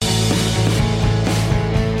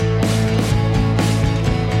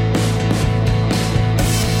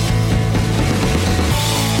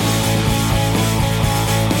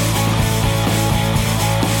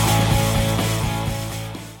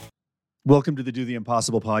Welcome to the Do the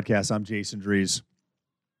Impossible podcast. I'm Jason Dries.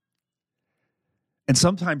 And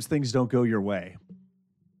sometimes things don't go your way.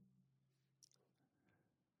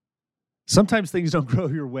 Sometimes things don't go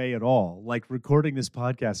your way at all, like recording this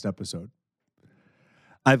podcast episode.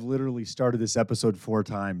 I've literally started this episode 4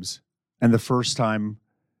 times, and the first time,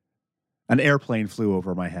 an airplane flew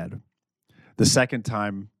over my head. The second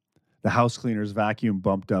time, the house cleaner's vacuum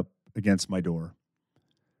bumped up against my door.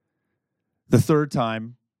 The third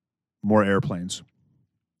time, more airplanes.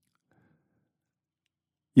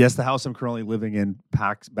 Yes, the house I'm currently living in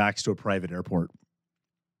backs to a private airport.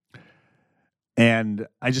 And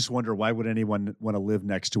I just wonder, why would anyone want to live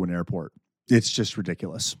next to an airport? It's just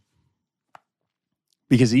ridiculous.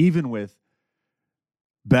 Because even with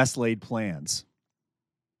best laid plans,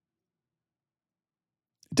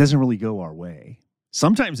 it doesn't really go our way.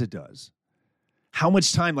 Sometimes it does. How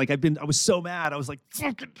much time? I was so mad. I was like,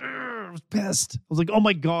 I was pissed. I was like, oh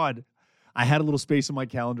my God. I had a little space in my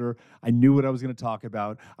calendar. I knew what I was going to talk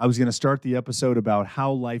about. I was going to start the episode about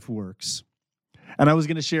how life works. And I was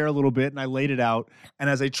going to share a little bit, and I laid it out. And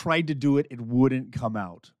as I tried to do it, it wouldn't come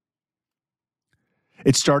out.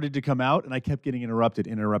 It started to come out, and I kept getting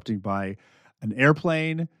interrupting by an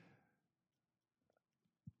airplane,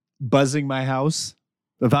 buzzing my house,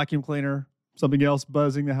 the vacuum cleaner, something else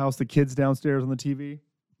buzzing the house, the kids downstairs on the TV.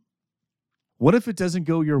 What if it doesn't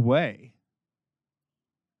go your way?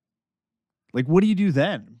 What do you do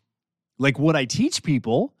then? What I teach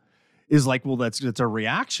people is that's a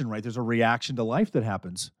reaction, right? There's a reaction to life that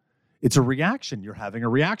happens. It's a reaction. You're having a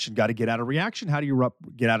reaction. Got to get out of reaction. How do you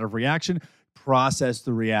get out of reaction? Process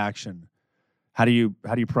the reaction. How do you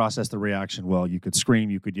process the reaction? Well, you could scream,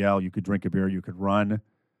 you could yell, you could drink a beer, you could run.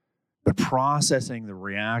 But processing the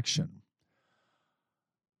reaction.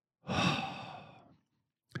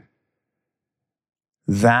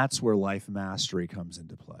 That's where life mastery comes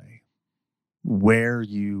into play. Where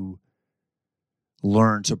you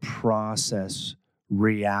learn to process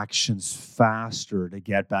reactions faster to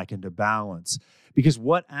get back into balance. Because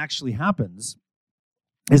what actually happens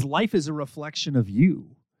is life is a reflection of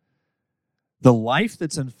you. The life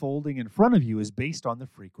that's unfolding in front of you is based on the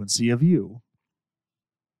frequency of you.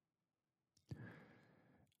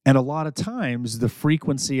 And a lot of times, the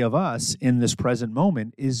frequency of us in this present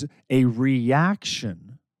moment is a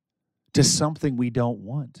reaction to something we don't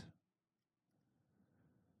want.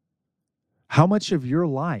 How much of your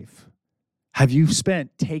life have you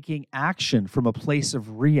spent taking action from a place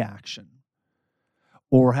of reaction?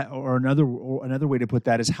 Or another way to put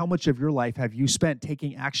that is, how much of your life have you spent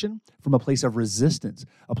taking action from a place of resistance,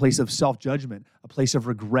 a place of self-judgment, a place of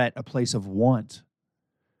regret, a place of want?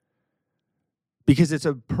 Because it's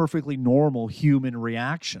a perfectly normal human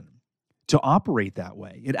reaction to operate that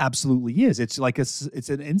way. It absolutely is. It's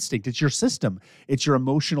an instinct. It's your system. It's your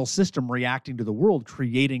emotional system reacting to the world,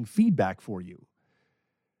 creating feedback for you.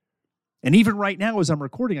 And even right now, as I'm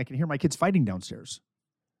recording, I can hear my kids fighting downstairs.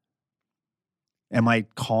 Am I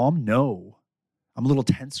calm? No. I'm a little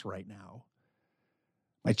tense right now.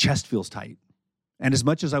 My chest feels tight. And as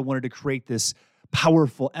much as I wanted to create this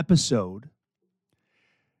powerful episode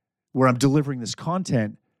where I'm delivering this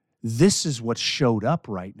content, this is what showed up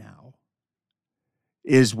right now.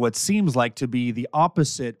 Is what seems like to be the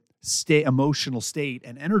opposite emotional state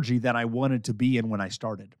and energy that I wanted to be in when I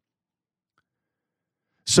started.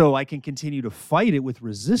 So I can continue to fight it with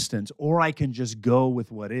resistance, or I can just go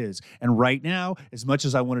with what is. And right now, as much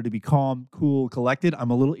as I wanted to be calm, cool, collected, I'm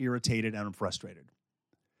a little irritated and I'm frustrated.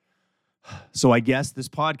 So I guess this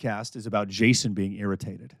podcast is about Jason being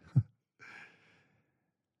irritated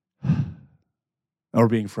or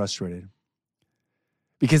being frustrated.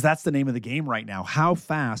 Because that's the name of the game right now. How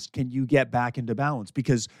fast can you get back into balance?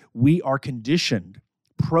 Because we are conditioned,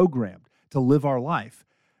 programmed to live our life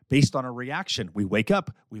based on a reaction. We wake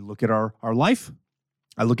up, we look at our life.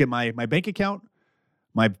 I look at my bank account,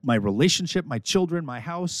 my relationship, my children, my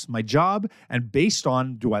house, my job, and based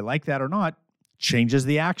on, do I like that or not, changes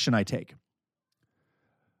the action I take.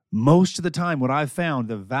 Most of the time, what I've found,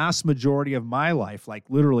 the vast majority of my life,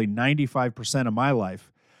 literally 95% of my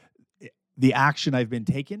life, the action I've been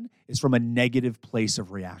taken is from a negative place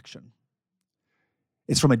of reaction.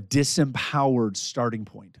 It's from a disempowered starting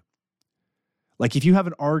point. If you have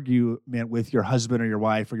an argument with your husband or your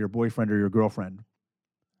wife or your boyfriend or your girlfriend,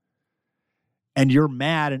 and you're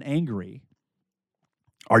mad and angry,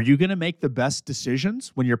 are you going to make the best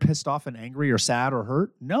decisions when you're pissed off and angry or sad or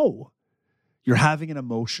hurt? No. You're having an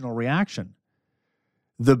emotional reaction.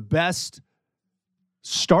 The best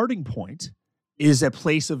starting point is a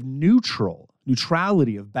place of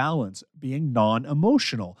neutrality, of balance, being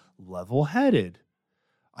non-emotional, level-headed.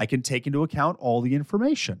 I can take into account all the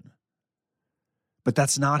information. But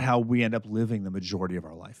that's not how we end up living the majority of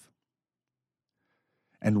our life.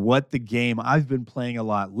 And what the game I've been playing a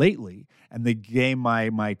lot lately, and the game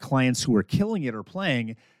my clients who are killing it are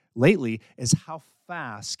playing lately, is how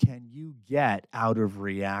fast can you get out of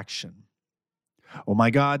reaction? Oh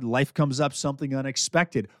my God, life comes up, something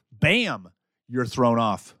unexpected. Bam, you're thrown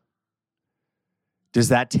off. Does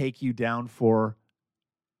that take you down for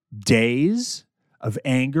days of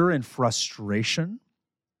anger and frustration?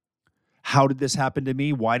 How did this happen to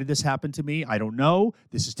me? Why did this happen to me? I don't know.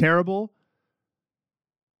 This is terrible.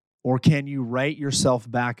 Or can you right yourself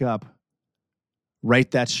back up? Right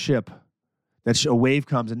that ship. A wave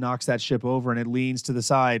comes and knocks that ship over and it leans to the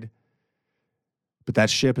side. But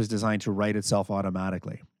that ship is designed to right itself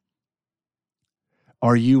automatically.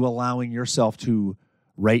 Are you allowing yourself to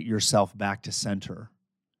right yourself back to center?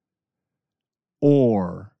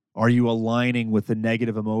 Or are you aligning with the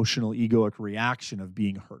negative emotional egoic reaction of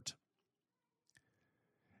being hurt?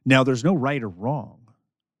 Now, there's no right or wrong.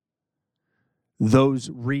 Those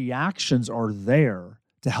reactions are there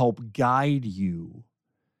to help guide you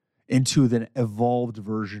into the evolved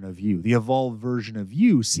version of you. The evolved version of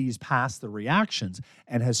you sees past the reactions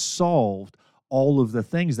and has solved all of the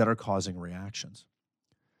things that are causing reactions.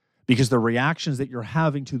 Because the reactions that you're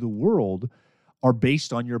having to the world are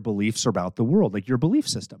based on your beliefs about the world, like your belief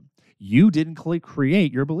system. You didn't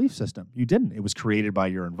create your belief system. You didn't. It was created by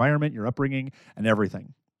your environment, your upbringing, and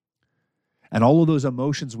everything. And all of those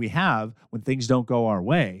emotions we have when things don't go our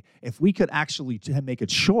way, if we could actually make a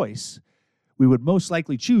choice, we would most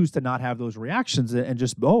likely choose to not have those reactions and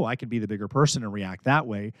just, I can be the bigger person and react that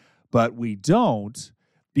way. But we don't,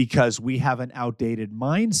 because we have an outdated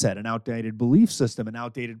mindset, an outdated belief system, an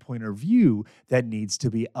outdated point of view that needs to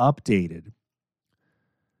be updated.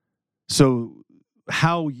 So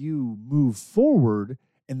how you move forward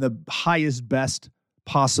in the highest, best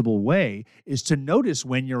possible way is to notice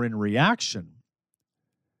when you're in reaction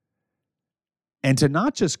and to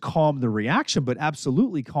not just calm the reaction, but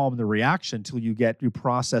absolutely calm the reaction until you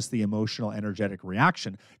process the emotional, energetic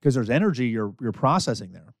reaction, because there's energy you're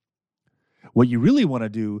processing there. What you really want to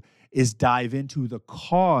do is dive into the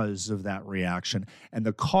cause of that reaction, and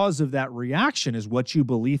the cause of that reaction is what you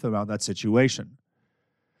believe about that situation.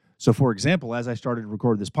 So, for example, as I started to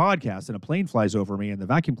record this podcast and a plane flies over me and the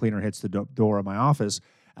vacuum cleaner hits the door of my office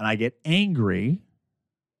and I get angry,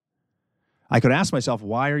 I could ask myself,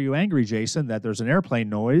 why are you angry, Jason, that there's an airplane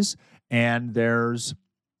noise and there's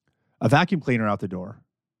a vacuum cleaner out the door?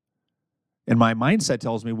 And my mindset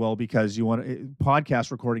tells me, well, because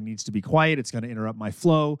podcast recording needs to be quiet. It's going to interrupt my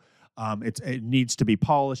flow. It needs to be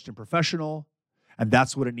polished and professional. And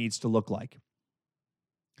that's what it needs to look like.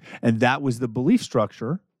 And that was the belief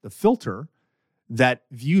structure, the filter that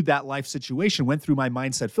viewed that life situation, went through my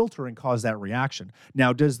mindset filter and caused that reaction.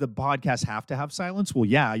 Now, does the podcast have to have silence? Well,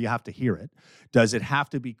 yeah, you have to hear it. Does it have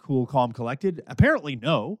to be cool, calm, collected? Apparently,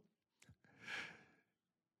 no.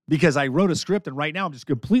 Because I wrote a script and right now I'm just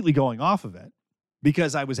completely going off of it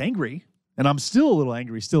because I was angry and I'm still a little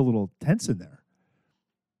angry, still a little tense in there.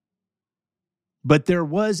 But there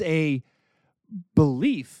was a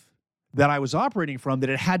belief that I was operating from that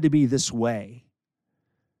it had to be this way.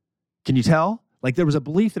 Can you tell? Like there was a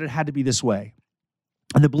belief that it had to be this way.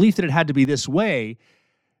 And the belief that it had to be this way,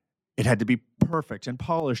 it had to be perfect and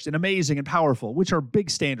polished and amazing and powerful, which are big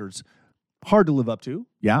standards, hard to live up to,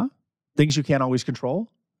 yeah? Things you can't always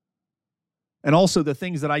control. And also the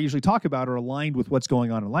things that I usually talk about are aligned with what's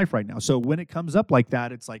going on in life right now. So when it comes up like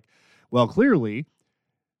that, it's like, well, clearly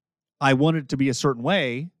I want it to be a certain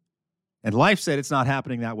way, and life said it's not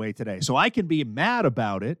happening that way today. So I can be mad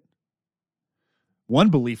about it. One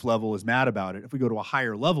belief level is mad about it. If we go to a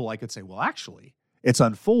higher level, I could say, well, actually, it's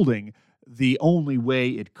unfolding the only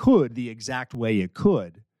way it could, the exact way it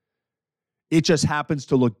could. It just happens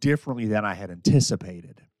to look differently than I had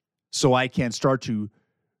anticipated. So I can start to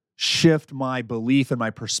shift my belief and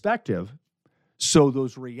my perspective so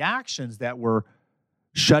those reactions that were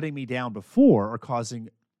shutting me down before are causing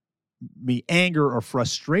me anger or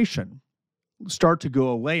frustration start to go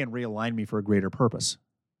away and realign me for a greater purpose.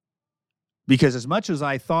 Because as much as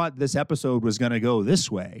I thought this episode was going to go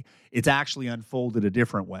this way, it's actually unfolded a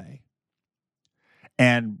different way.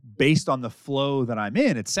 And based on the flow that I'm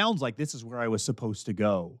in, it sounds like this is where I was supposed to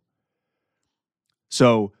go.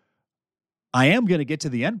 So I am going to get to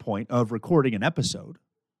the end point of recording an episode.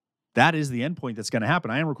 That is the end point that's going to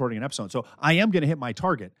happen. I am recording an episode. So I am going to hit my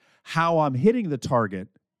target. How I'm hitting the target,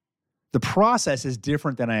 the process is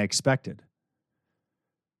different than I expected.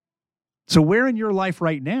 So where in your life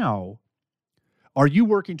right now are you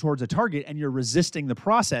working towards a target and you're resisting the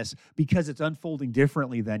process because it's unfolding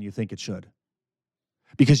differently than you think it should?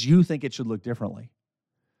 because you think it should look differently.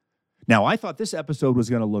 Now, I thought this episode was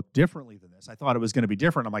going to look differently than this. I thought it was going to be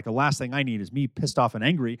different. I'm like, the last thing I need is me pissed off and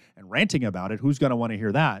angry and ranting about it. Who's going to want to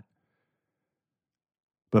hear that?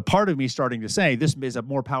 But part of me starting to say, this is a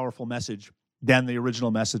more powerful message than the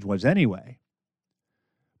original message was anyway.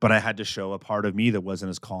 But I had to show a part of me that wasn't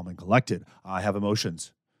as calm and collected. I have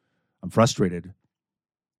emotions. I'm frustrated.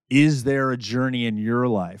 Is there a journey in your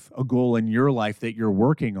life, a goal in your life that you're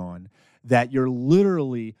working on, that you're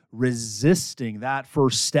literally resisting that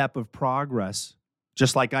first step of progress,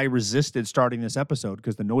 just like I resisted starting this episode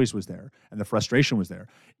because the noise was there and the frustration was there?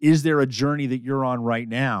 Is there a journey that you're on right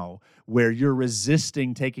now where you're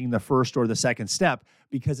resisting taking the first or the second step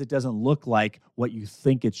because it doesn't look like what you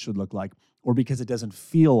think it should look like, or because it doesn't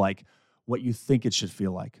feel like what you think it should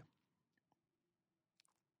feel like?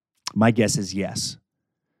 My guess is yes.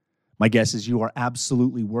 My guess is you are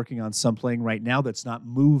absolutely working on something right now that's not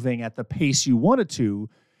moving at the pace you want it to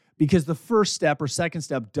because the first step or second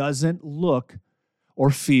step doesn't look or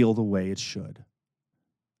feel the way it should.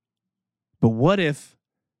 But what if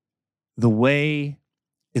the way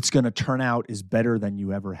it's going to turn out is better than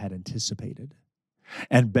you ever had anticipated?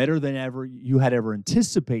 And better than ever you had ever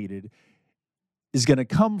anticipated is going to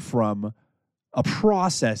come from a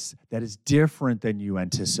process that is different than you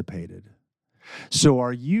anticipated. So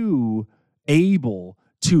are you able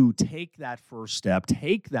to take that first step,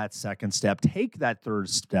 take that second step, take that third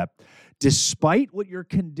step, despite what your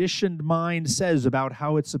conditioned mind says about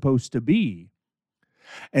how it's supposed to be,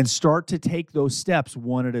 and start to take those steps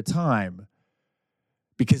one at a time?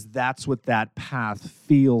 Because that's what that path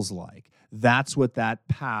feels like. That's what that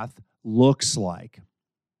path looks like.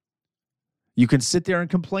 You can sit there and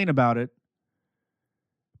complain about it,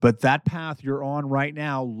 but that path you're on right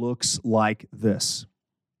now looks like this.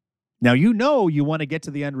 Now, you know you want to get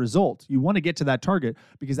to the end result. You want to get to that target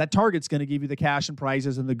because that target's going to give you the cash and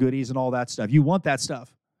prizes and the goodies and all that stuff. You want that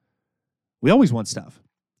stuff. We always want stuff.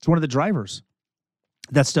 It's one of the drivers.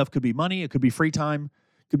 That stuff could be money. It could be free time.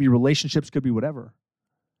 It could be relationships. It could be whatever.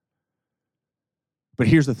 But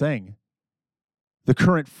here's the thing. The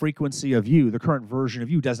current frequency of you, the current version of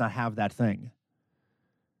you does not have that thing.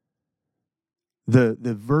 The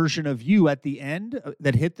version of you at the end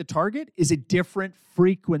that hit the target is a different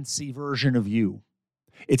frequency version of you.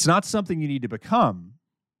 It's not something you need to become.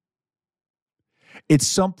 It's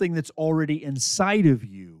something that's already inside of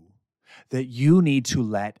you that you need to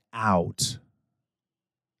let out.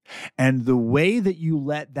 And the way that you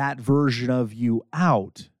let that version of you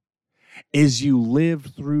out is you live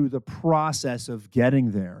through the process of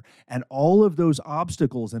getting there. And all of those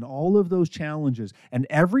obstacles and all of those challenges and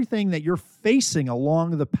everything that you're facing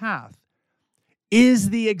along the path is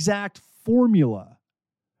the exact formula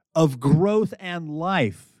of growth and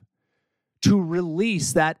life to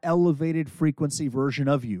release that elevated frequency version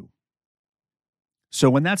of you. So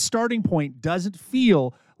when that starting point doesn't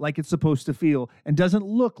feel like it's supposed to feel and doesn't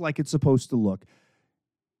look like it's supposed to look,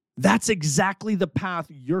 that's exactly the path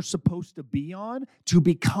you're supposed to be on to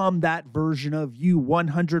become that version of you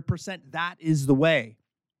 100%. That is the way.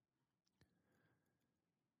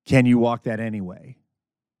 Can you walk that anyway?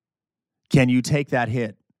 Can you take that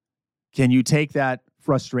hit? Can you take that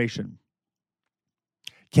frustration?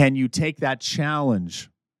 Can you take that challenge?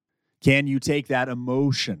 Can you take that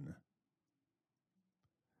emotion?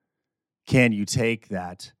 Can you take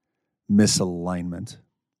that misalignment?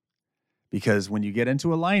 Because when you get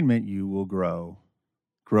into alignment, you will grow.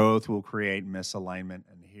 Growth will create misalignment,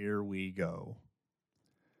 and here we go.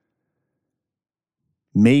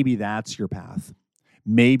 Maybe that's your path.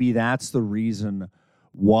 Maybe that's the reason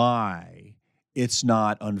why it's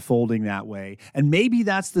not unfolding that way. And maybe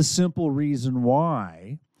that's the simple reason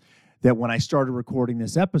why that when I started recording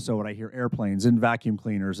this episode, I hear airplanes and vacuum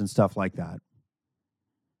cleaners and stuff like that.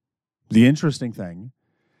 The interesting thing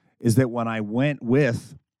is that when I went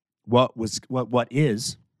with what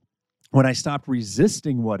is, when I stopped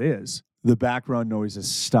resisting what is, the background noises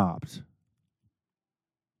stopped.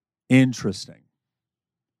 Interesting.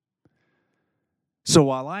 So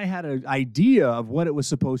while I had an idea of what it was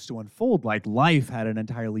supposed to unfold like, life had an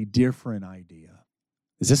entirely different idea.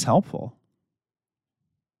 Is this helpful?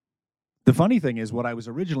 The funny thing is, what I was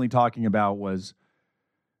originally talking about was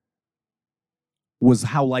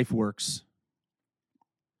how life works,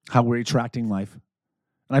 how we're attracting life.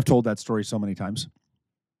 And I've told that story so many times.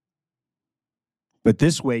 But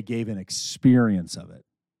this way gave an experience of it.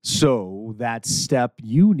 So that step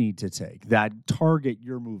you need to take, that target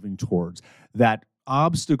you're moving towards, that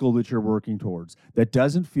obstacle that you're working towards, that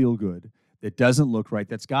doesn't feel good, that doesn't look right,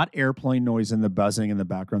 that's got airplane noise and the buzzing in the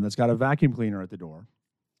background, that's got a vacuum cleaner at the door.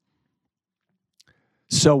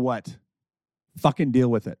 So what? Fucking deal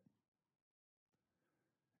with it.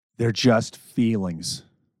 They're just feelings.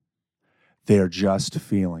 They're just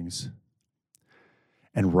feelings.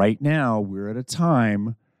 And right now, we're at a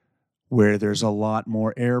time where there's a lot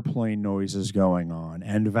more airplane noises going on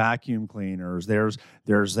and vacuum cleaners. There's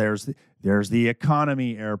the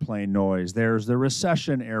economy airplane noise. There's the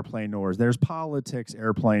recession airplane noise. There's politics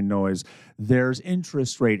airplane noise. There's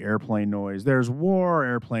interest rate airplane noise. There's war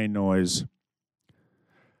airplane noise.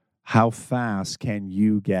 How fast can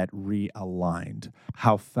you get realigned?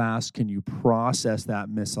 How fast can you process that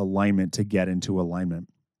misalignment to get into alignment?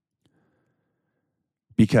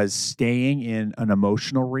 Because staying in an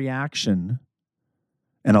emotional reaction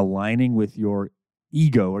and aligning with your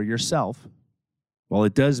ego or yourself, while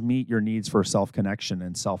it does meet your needs for self-connection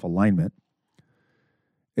and self-alignment,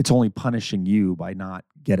 it's only punishing you by not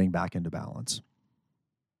getting back into balance.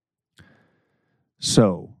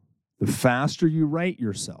 So, the faster you right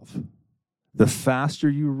yourself, the faster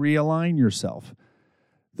you realign yourself,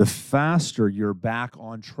 the faster you're back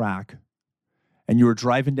on track and you were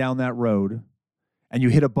driving down that road and you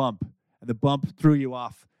hit a bump, and the bump threw you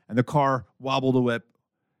off, and the car wobbled a whip.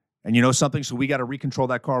 And you know something? So we got to recontrol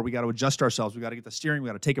that car. We got to adjust ourselves. We got to get the steering. We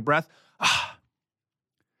got to take a breath.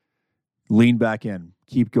 Lean back in.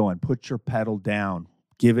 Keep going. Put your pedal down.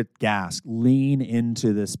 Give it gas. Lean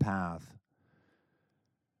into this path.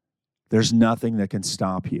 There's nothing that can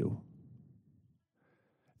stop you.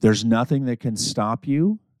 There's nothing that can stop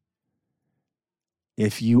you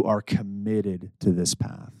if you are committed to this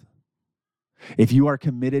path. If you are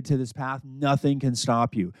committed to this path, nothing can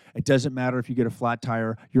stop you. It doesn't matter if you get a flat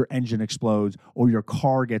tire, your engine explodes, or your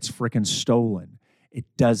car gets frickin' stolen. It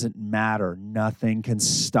doesn't matter. Nothing can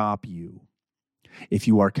stop you if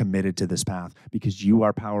you are committed to this path, because you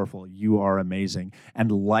are powerful, you are amazing,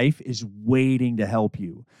 and life is waiting to help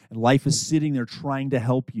you. And life is sitting there trying to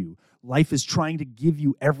help you. Life is trying to give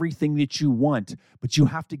you everything that you want, but you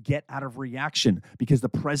have to get out of reaction, because the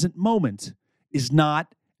present moment is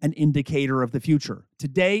not an indicator of the future.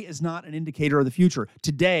 Today is not an indicator of the future.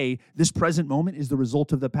 Today, this present moment is the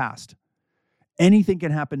result of the past. Anything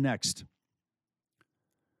can happen next.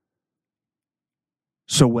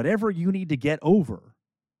 So whatever you need to get over,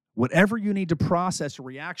 whatever you need to process a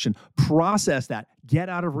reaction, process that. Get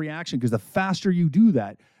out of reaction, because the faster you do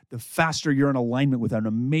that, the faster you're in alignment with an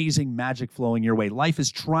amazing magic flowing your way. Life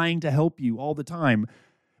is trying to help you all the time.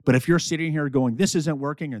 But if you're sitting here going, this isn't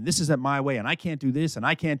working, and this isn't my way, and I can't do this, and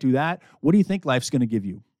I can't do that, what do you think life's going to give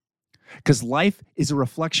you? Because life is a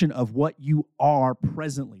reflection of what you are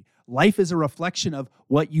presently. Life is a reflection of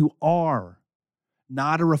what you are,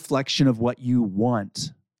 not a reflection of what you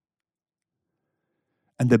want.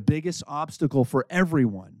 And the biggest obstacle for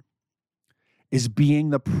everyone is being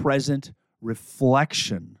the present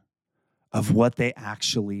reflection of what they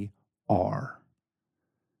actually are.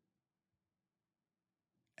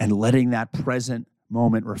 And letting that present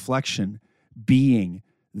moment reflection being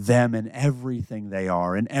them and everything they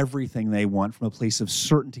are and everything they want from a place of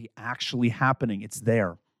certainty actually happening. It's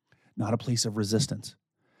there, not a place of resistance.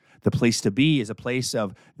 The place to be is a place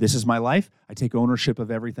of, this is my life. I take ownership of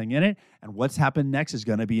everything in it. And what's happened next is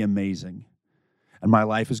going to be amazing. And my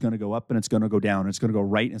life is going to go up and it's going to go down. And it's going to go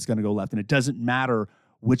right and it's going to go left. And it doesn't matter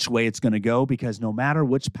which way it's going to go, because no matter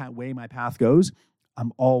which way my path goes,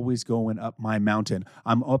 I'm always going up my mountain.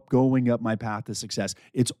 I'm going up my path to success.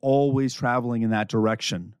 It's always traveling in that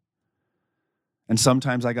direction. And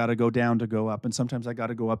sometimes I got to go down to go up, and sometimes I got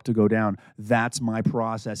to go up to go down. That's my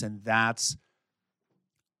process, and that's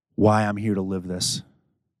why I'm here to live this.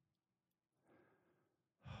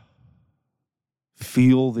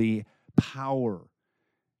 Feel the power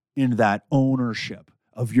in that ownership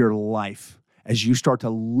of your life as you start to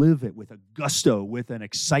live it with a gusto, with an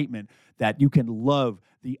excitement that you can love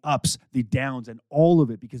the ups, the downs, and all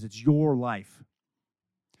of it, because it's your life.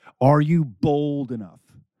 Are you bold enough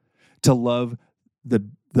to love the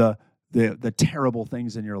terrible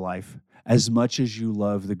things in your life as much as you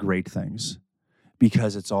love the great things?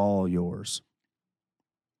 Because it's all yours.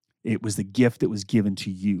 It was the gift that was given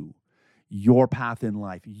to you. Your path in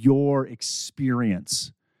life, your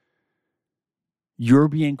experience. You're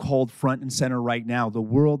being called front and center right now. The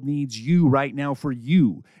world needs you right now for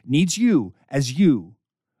you. Needs you as you.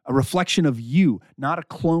 A reflection of you, not a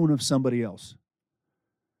clone of somebody else.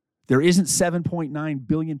 There isn't 7.9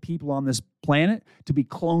 billion people on this planet to be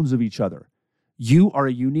clones of each other. You are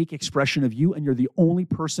a unique expression of you, and you're the only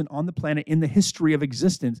person on the planet in the history of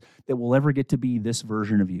existence that will ever get to be this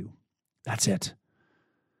version of you. That's it.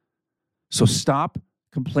 So stop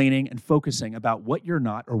complaining and focusing about what you're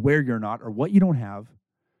not or where you're not or what you don't have,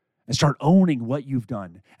 and start owning what you've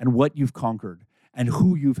done and what you've conquered and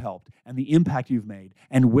who you've helped and the impact you've made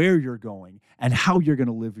and where you're going and how you're going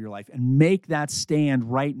to live your life, and make that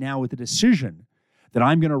stand right now with a decision that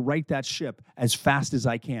I'm going to right that ship as fast as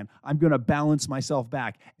I can. I'm going to balance myself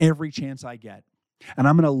back every chance I get. And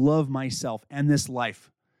I'm going to love myself and this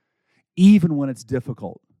life, even when it's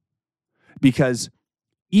difficult. Because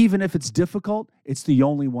even if it's difficult, it's the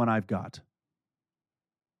only one I've got.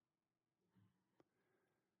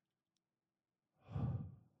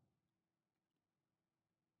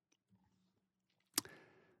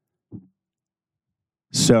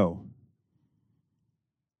 So,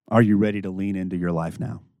 are you ready to lean into your life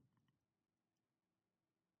now?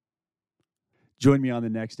 Join me on the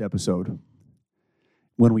next episode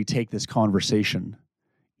when we take this conversation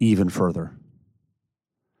even further.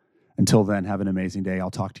 Until then, have an amazing day.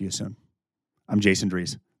 I'll talk to you soon. I'm Jason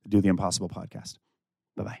Drees, the Do the Impossible podcast.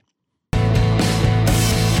 Bye-bye.